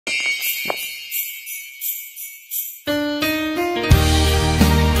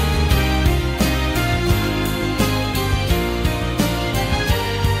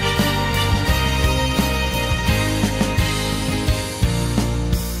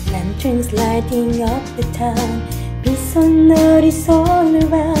lanterns lighting up the town. Peace on earth is all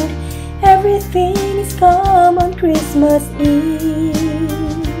around. Everything is calm on Christmas Eve.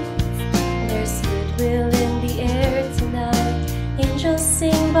 There's goodwill in the air tonight. Angels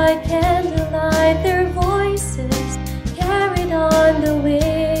sing by candlelight, their voices carried on the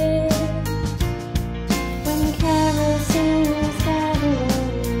wind. When carol singers gather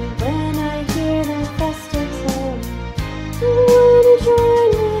round, when I hear their festive tone, I wanna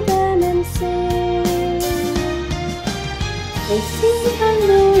join with them and sing. They sing a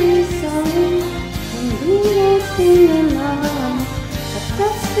new song, and we will sing along. A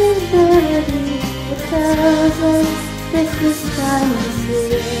festive melody that tells us Christmas time is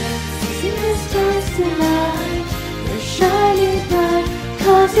here. Sing the stars tonight, they're shining bright,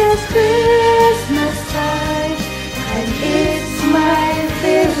 'cause it's Christmas time, and it's my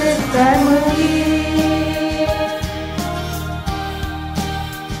favorite time of year.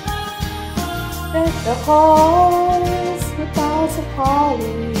 There's the halls with boughs of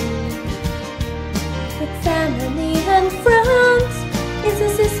holly, with family and friends. It's a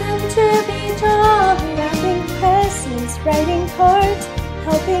season to be jolly, wrapping presents, writing cards,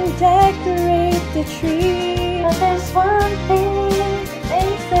 helping decorate the tree. But there's one thing that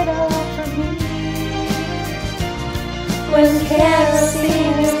makes it all for me. When carol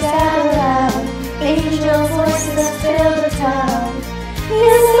singers gather round, angel voices fill the town.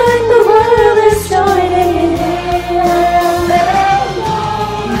 It's like the world is joining in hand.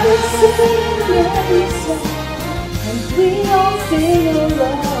 They sing every song, and we all sing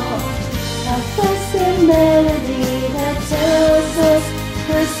along. A festive melody that tells us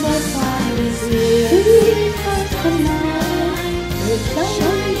Christmas time is here. Tonight, we're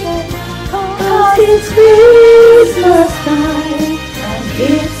shining bright, 'cause it's Christmas time, and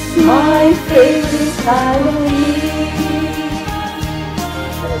it's my favorite time of year.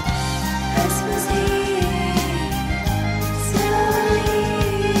 Christmas Eve, slowly,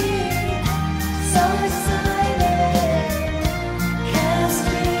 so excited, can't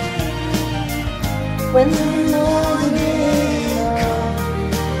sleep. When the morning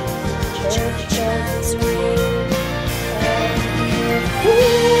comes, church bells ring, and we're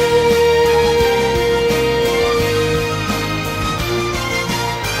here.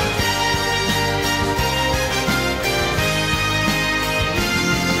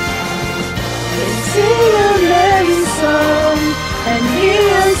 Sing a merry song, and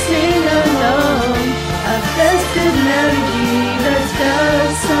we'll sing along. A festive melody that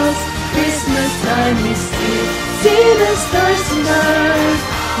tells us Christmas time is here. See the stars tonight,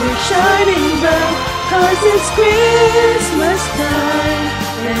 we're shining bright, 'cause it's Christmas time,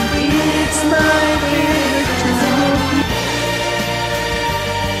 and it's my favorite time.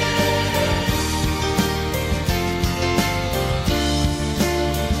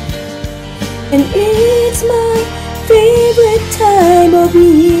 And it's my favorite time of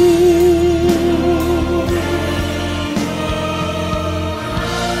year.